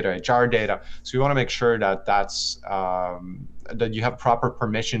financial data, HR data. So you want to make sure that that you have proper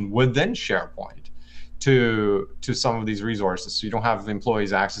permission within SharePoint to some of these resources. So you don't have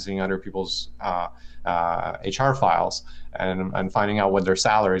employees accessing other people's HR files and finding out what their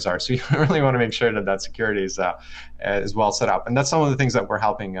salaries are. So you really want to make sure that that security is well set up. And that's some of the things that we're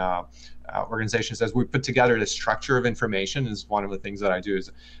helping organizations as we put together the structure of information. Is one of the things that I do,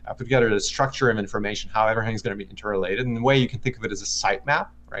 is I put together the structure of information, how everything's going to be interrelated. And the way you can think of it as a sitemap,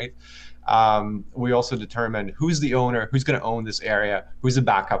 right? We also determine who's the owner, who's going to own this area, who's the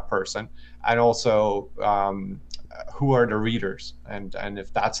backup person, and also who are the readers. And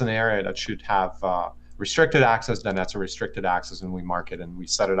if that's an area that should have restricted access, then that's a restricted access, and we mark it and we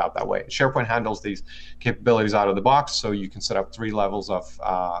set it up that way. SharePoint handles these capabilities out of the box, so you can set up 3 levels of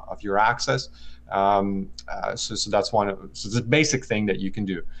your access. So that's so it's a basic thing that you can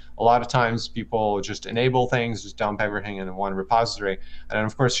do. A lot of times people just enable things, just dump everything in one repository. And then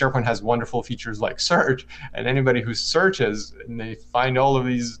of course SharePoint has wonderful features like search, and anybody who searches, and they find all of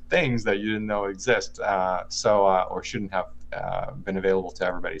these things that you didn't know exist, or shouldn't have been available to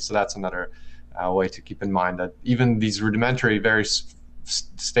everybody. So that's another way to keep in mind that even these rudimentary, very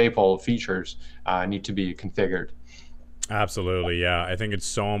staple features need to be configured. Absolutely, yeah. I think it's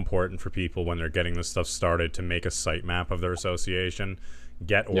so important for people when they're getting this stuff started to make a sitemap of their association,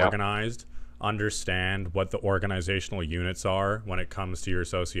 get organized, understand what the organizational units are when it comes to your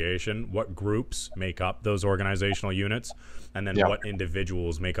association, what groups make up those organizational units, and then what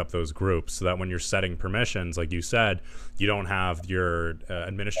individuals make up those groups, so that when you're setting permissions, like you said, you don't have your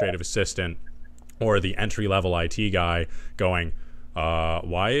administrative assistant or the entry-level IT guy going,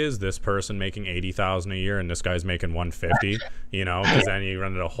 why is this person making $80,000 a year and this guy's making $150? You know, because then you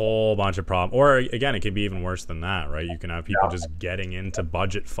run into a whole bunch of problems. Or again, it can be even worse than that, right? You can have people just getting into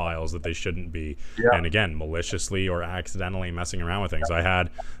budget files that they shouldn't be, and again, maliciously or accidentally messing around with things. I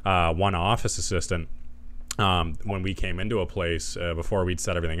had one office assistant. When we came into a place, before we'd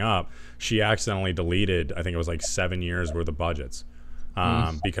set everything up, she accidentally deleted, I think it was like 7 years worth of budgets.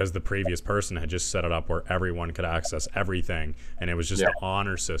 Because the previous person had just set it up where everyone could access everything, and it was just the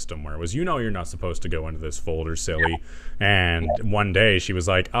honor system where it was, you're not supposed to go into this folder, silly. And one day she was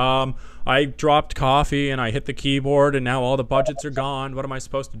like, I dropped coffee and I hit the keyboard and now all the budgets are gone. What am I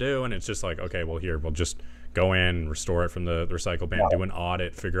supposed to do? And it's just like, okay, well, here, we'll just go in, restore it from the recycle bin, do an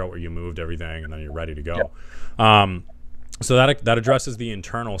audit, figure out where you moved everything, and then you're ready to go. So that addresses the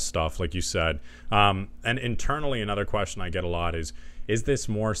internal stuff, like you said. And internally, another question I get a lot is this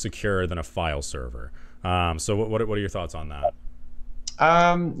more secure than a file server? So what are your thoughts on that?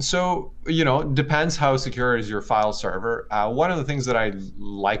 So, depends how secure is your file server. One of the things that I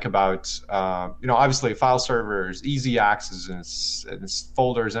like about, obviously a file server is easy access, and it's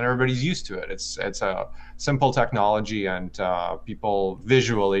folders, and everybody's used to it. It's a simple technology, and people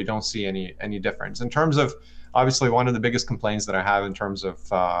visually don't see any difference. In terms of, obviously, one of the biggest complaints that I have in terms of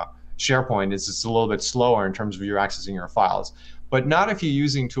SharePoint is it's a little bit slower in terms of you accessing your files. But not if you're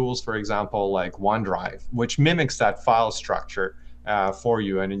using tools, for example, like OneDrive, which mimics that file structure for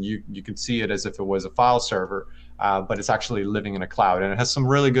you, and you can see it as if it was a file server, but it's actually living in a cloud, and it has some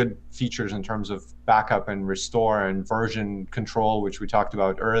really good features in terms of backup and restore and version control, which we talked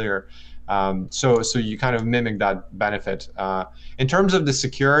about earlier. So you kind of mimic that benefit. In terms of the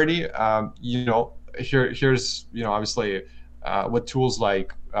security, here's obviously with tools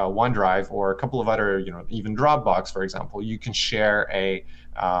like OneDrive or a couple of other, even Dropbox, for example, you can share a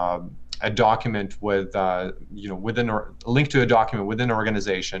document with, a link to a document within an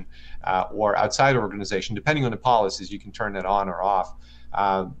organization or outside an organization, depending on the policies. You can turn it on or off.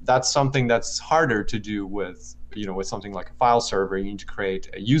 That's something that's harder to do with, with something like a file server. You need to create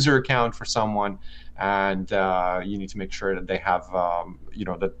a user account for someone, and you need to make sure that they have,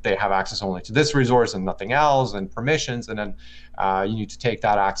 that they have access only to this resource and nothing else, and permissions. And then you need to take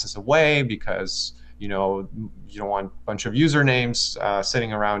that access away because you don't want a bunch of usernames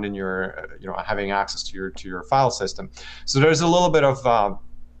sitting around in your, having access to your file system. So there's a little bit of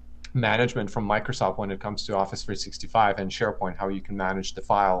management from Microsoft when it comes to Office 365 and SharePoint, how you can manage the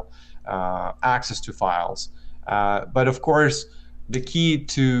file access to files. But of course, the key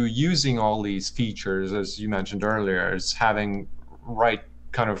to using all these features, as you mentioned earlier, is having right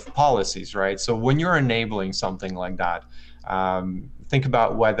kind of policies, right? So when you're enabling something like that, think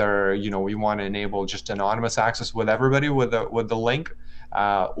about whether we want to enable just anonymous access with everybody with the link,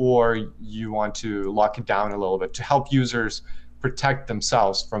 or you want to lock it down a little bit to help users protect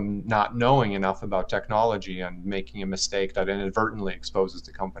themselves from not knowing enough about technology and making a mistake that inadvertently exposes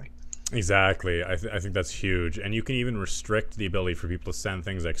the company. Exactly. I think that's huge. And you can even restrict the ability for people to send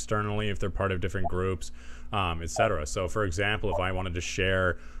things externally if they're part of different groups, etc. So for example, if I wanted to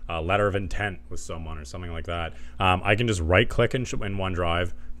share a letter of intent with someone or something like that, I can just right click in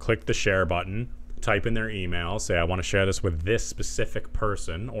OneDrive, click the share button, type in their email, say I want to share this with this specific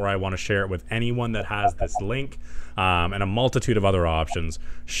person, or I want to share it with anyone that has this link, and a multitude of other options,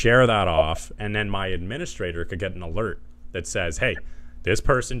 share that off, and then my administrator could get an alert that says, hey, this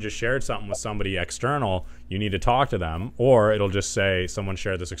person just shared something with somebody external, you need to talk to them, or it'll just say someone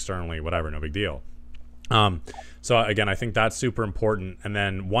shared this externally, whatever, no big deal. So again, I think that's super important. And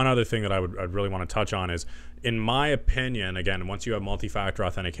then one other thing that I'd really want to touch on is, in my opinion, again, once you have multi-factor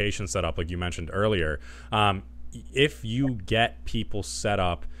authentication set up, like you mentioned earlier, if you get people set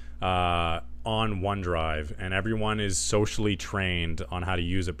up on OneDrive and everyone is socially trained on how to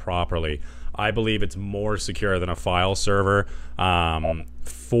use it properly, I believe it's more secure than a file server,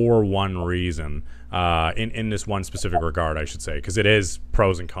 for one reason, in this one specific regard, I should say, because it is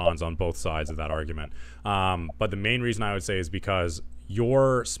pros and cons on both sides of that argument. But the main reason I would say is because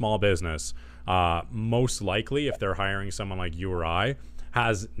your small business, most likely, if they're hiring someone like you or I,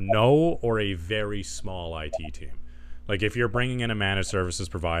 has no or a very small IT team. Like if you're bringing in a managed services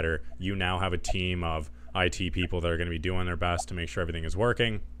provider, you now have a team of IT people that are going to be doing their best to make sure everything is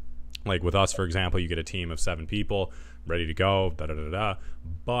working. Like with us, for example, you get a team of 7 people ready to go,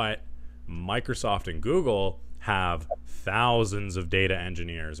 But Microsoft and Google have thousands of data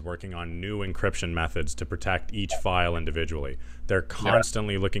engineers working on new encryption methods to protect each file individually. They're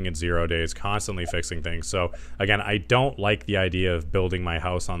constantly looking at 0 days, constantly fixing things. So again, I don't like the idea of building my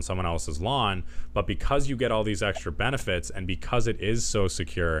house on someone else's lawn, but because you get all these extra benefits and because it is so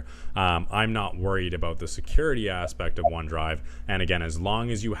secure, I'm not worried about the security aspect of OneDrive. And again, as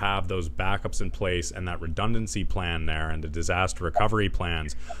long as you have those backups in place and that redundancy plan there and the disaster recovery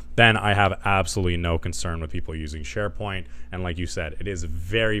plans, then I have absolutely no concern with people using SharePoint. And like you said, it is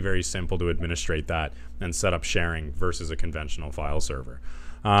very, very simple to administrate that and set up sharing versus a conventional file server.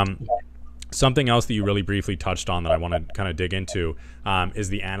 Something else that you really briefly touched on that I want to kind of dig into is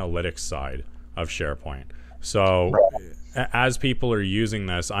the analytics side of SharePoint. So as people are using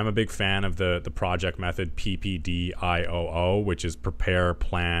this, I'm a big fan of the project method PPDIOO, which is prepare,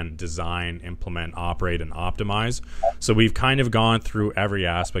 plan, design, implement, operate, and optimize. So we've kind of gone through every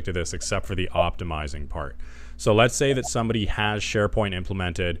aspect of this except for the optimizing part. So let's say that somebody has SharePoint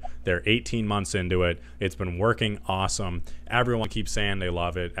implemented, they're 18 months into it, it's been working awesome, everyone keeps saying they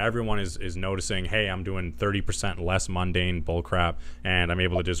love it, everyone is noticing, hey, I'm doing 30% less mundane bullcrap, and I'm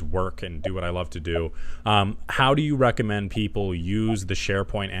able to just work and do what I love to do. How do you recommend people use the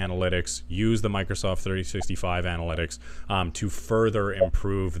SharePoint analytics, use the Microsoft 365 analytics to further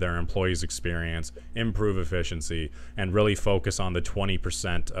improve their employees' experience, improve efficiency, and really focus on the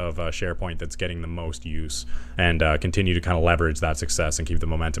 20% of SharePoint that's getting the most use, and continue to kind of leverage that success and keep the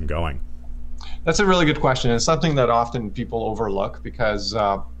momentum going? That's a really good question. It's something that often people overlook because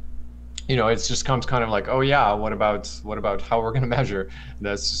you know, it just comes kind of like, oh yeah, what about how we're going to measure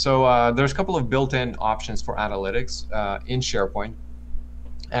this? So there's a couple of built-in options for analytics in SharePoint,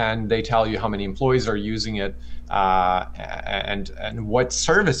 and they tell you how many employees are using it and what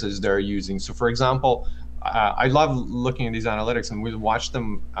services they're using. So for example, I love looking at these analytics, and we watch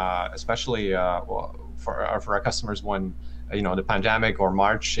them especially for our customers when the pandemic or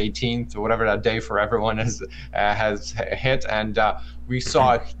March 18th or whatever that day for everyone has hit, and we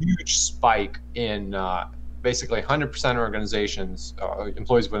saw a huge spike in basically 100% of organizations,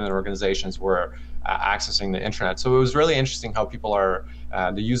 employees within organizations were accessing the intranet. So it was really interesting how people are,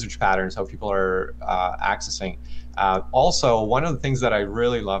 the usage patterns, how people are accessing. Also, one of the things that I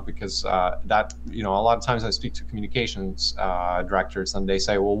really love, because that, a lot of times I speak to communications directors and they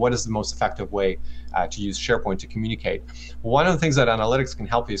say, well, what is the most effective way to use SharePoint to communicate? One of the things that analytics can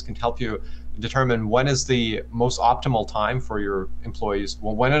help you is determine when is the most optimal time for your employees.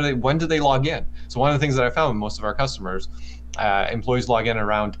 Well, when do they log in? So one of the things that I found with most of our customers, employees log in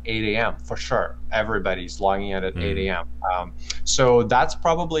around 8 a.m. for sure. Everybody's logging in at 8 a.m. So that's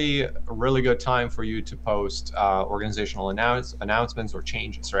probably a really good time for you to post organizational announcements or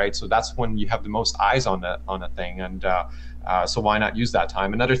changes, right? So that's when you have the most eyes on the thing, and so why not use that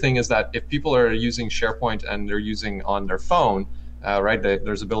time? Another thing is that if people are using SharePoint and they're using on their phone, right,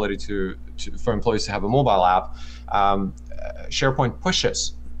 there's ability for employees to have a mobile app. SharePoint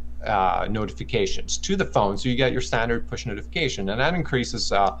pushes notifications to the phone, so you get your standard push notification, and that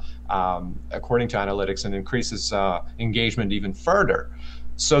increases, according to analytics, and increases engagement even further.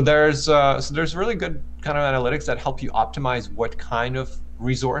 So there's really good kind of analytics that help you optimize what kind of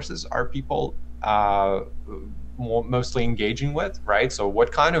resources are people mostly engaging with, right? So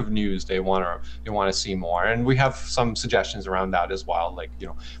what kind of news they want to see more, and we have some suggestions around that as well. Like,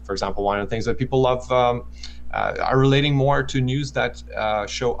 for example, one of the things that people love are relating more to news that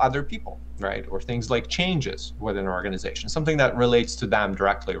show other people, right? Or things like changes within an organization, something that relates to them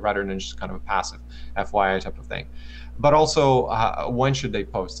directly rather than just kind of a passive FYI type of thing. But also, when should they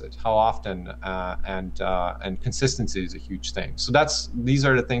post it? How often? And consistency is a huge thing. So these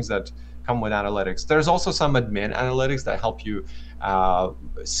are the things that come with analytics. There's also some admin analytics that help you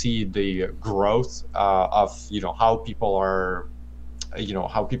see the growth of how people are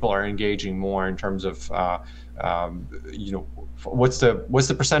engaging more in terms of what's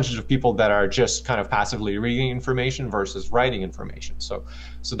the percentage of people that are just kind of passively reading information versus writing information. So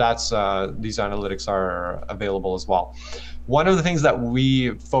that's these analytics are available as well. One of the things that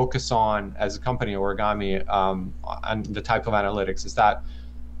we focus on as a company, Origami, and the type of analytics is that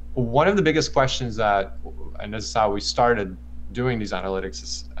one of the biggest questions and this is how we started doing these analytics,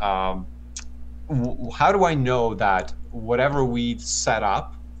 is how do I know that whatever we set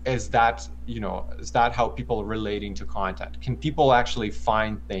up is that how people are relating to content? Can people actually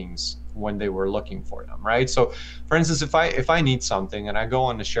find things when they were looking for them, right? So for instance, if I need something and I go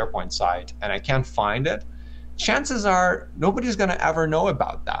on the SharePoint site and I can't find it, chances are nobody's going to ever know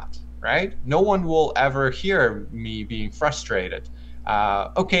about that, right? No one will ever hear me being frustrated.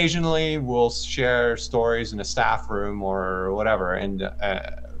 Occasionally we'll share stories in a staff room or whatever, and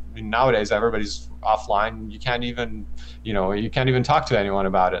nowadays everybody's offline. You can't even talk to anyone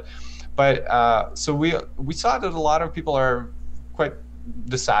about it. But so we saw that a lot of people are quite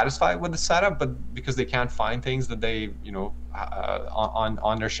dissatisfied with the setup, but because they can't find things that they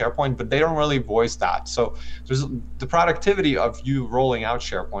on their SharePoint, but they don't really voice that. So there's the productivity of you rolling out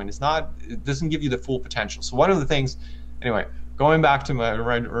SharePoint it doesn't give you the full potential. So one of the things, anyway, going back to my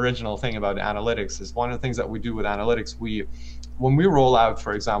original thing about analytics, is one of the things that we do with analytics, when we roll out,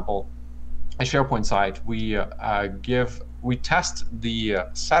 for example, a SharePoint site, we test the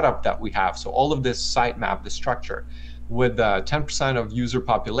setup that we have. So all of this sitemap, the structure, with 10% of user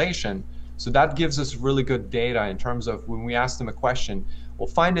population. So that gives us really good data in terms of when we ask them a question, we'll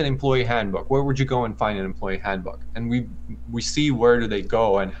find an employee handbook. Where would you go and find an employee handbook? And we see where do they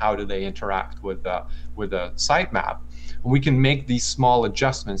go and how do they interact with the sitemap. And we can make these small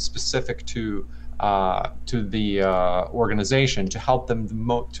adjustments specific to the organization to help them to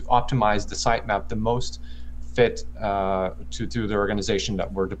optimize the sitemap the most fit to the organization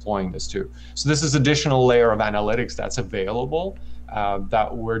that we're deploying this to. So this is additional layer of analytics that's available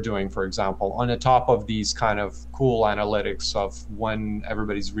that we're doing, for example, on the top of these kind of cool analytics of when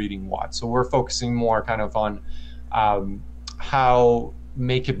everybody's reading what. So we're focusing more kind of on how to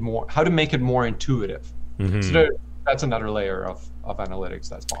make it more intuitive. Mm-hmm. So that's another layer of analytics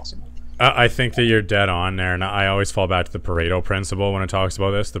that's possible. I think that you're dead on there, and I always fall back to the Pareto principle when it talks about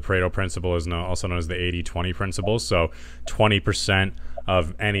this. The Pareto principle is also known as the 80-20 principle. So 20%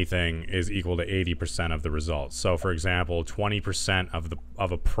 of anything is equal to 80% of the results. So, for example, 20%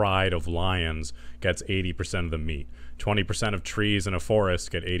 of a pride of lions gets 80% of the meat. 20% of trees in a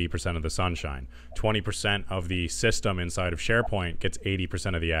forest get 80% of the sunshine. 20% of the system inside of SharePoint gets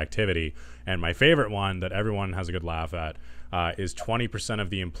 80% of the activity. And my favorite one that everyone has a good laugh at is 20% of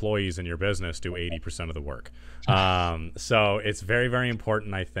the employees in your business do 80% of the work. So it's very, very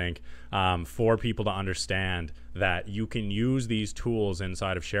important, I think, for people to understand that you can use these tools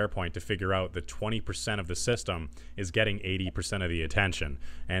inside of SharePoint to figure out that 20% of the system is getting 80% of the attention.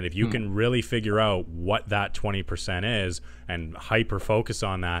 And if you can really figure out what that 20% is and hyper focus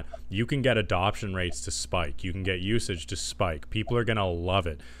on that, you can get adoption rates to spike. You can get usage to spike. People are going to love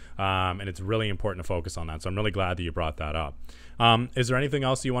it. And it's really important to focus on that. So I'm really glad that you brought that up. Is there anything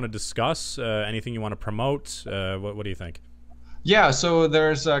else you want to discuss? Anything you want to promote? What do you think? Yeah, so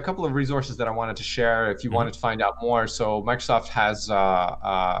there's a couple of resources that I wanted to share if you wanted to find out more. So Microsoft has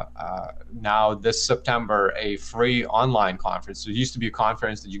now this September a free online conference. So it used to be a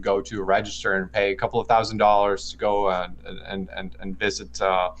conference that you go to, register, and pay a couple of $1,000s to go and visit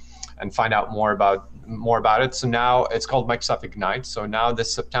and find out more about it. So now it's called Microsoft Ignite. So now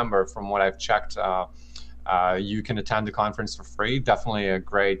this September, from what I've checked, you can attend the conference for free. Definitely a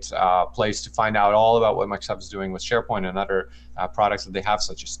great place to find out all about what Microsoft is doing with SharePoint and other products that they have,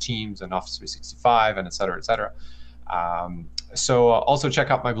 such as Teams and Office 365 and et cetera, et cetera. So also check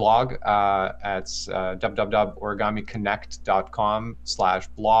out my blog at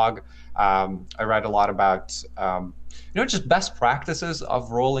www.origamiconnect.com/blog. I write a lot about just best practices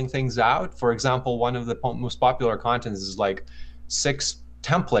of rolling things out. For example, one of the most popular contents is like 6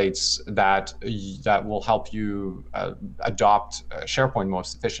 templates that will help you adopt SharePoint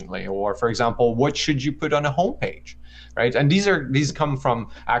most efficiently. Or, for example, what should you put on a homepage, right? And these come from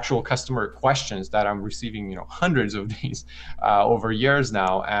actual customer questions that I'm receiving, hundreds of these over years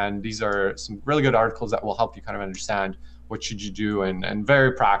now. And these are some really good articles that will help you kind of understand what should you do, and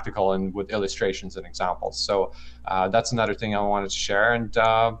very practical and with illustrations and examples. So that's another thing I wanted to share. And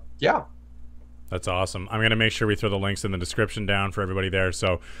yeah. That's awesome. I'm going to make sure we throw the links in the description down for everybody there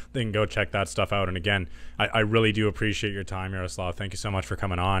so they can go check that stuff out. And again, I really do appreciate your time, Yaroslav. Thank you so much for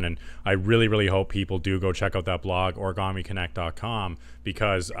coming on. And I really, really hope people do go check out that blog, OrigamiConnect.com,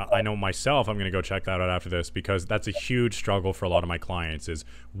 because I know myself, I'm going to go check that out after this, because that's a huge struggle for a lot of my clients is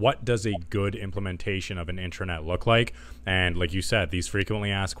what does a good implementation of an intranet look like? And like you said, these frequently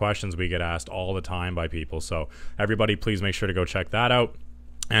asked questions we get asked all the time by people. So everybody, please make sure to go check that out.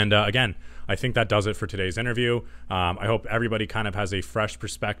 And again, I think that does it for today's interview. I hope everybody kind of has a fresh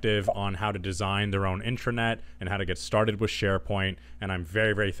perspective on how to design their own intranet and how to get started with SharePoint. And I'm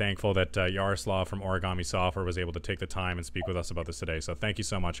very, very thankful that Yaroslav from Origami Software was able to take the time and speak with us about this today. So thank you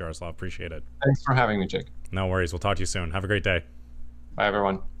so much, Yaroslav. Appreciate it. Thanks for having me, Jake. No worries. We'll talk to you soon. Have a great day. Bye,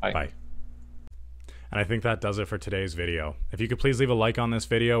 everyone. Bye. Bye. And I think that does it for today's video. If you could please leave a like on this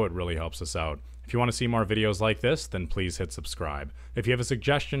video, it really helps us out. If you want to see more videos like this, then please hit subscribe. If you have a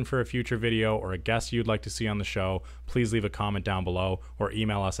suggestion for a future video or a guest you'd like to see on the show, please leave a comment down below or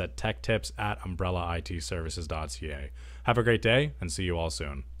email us at techtips@umbrellaitservices.ca. Have a great day and see you all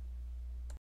soon.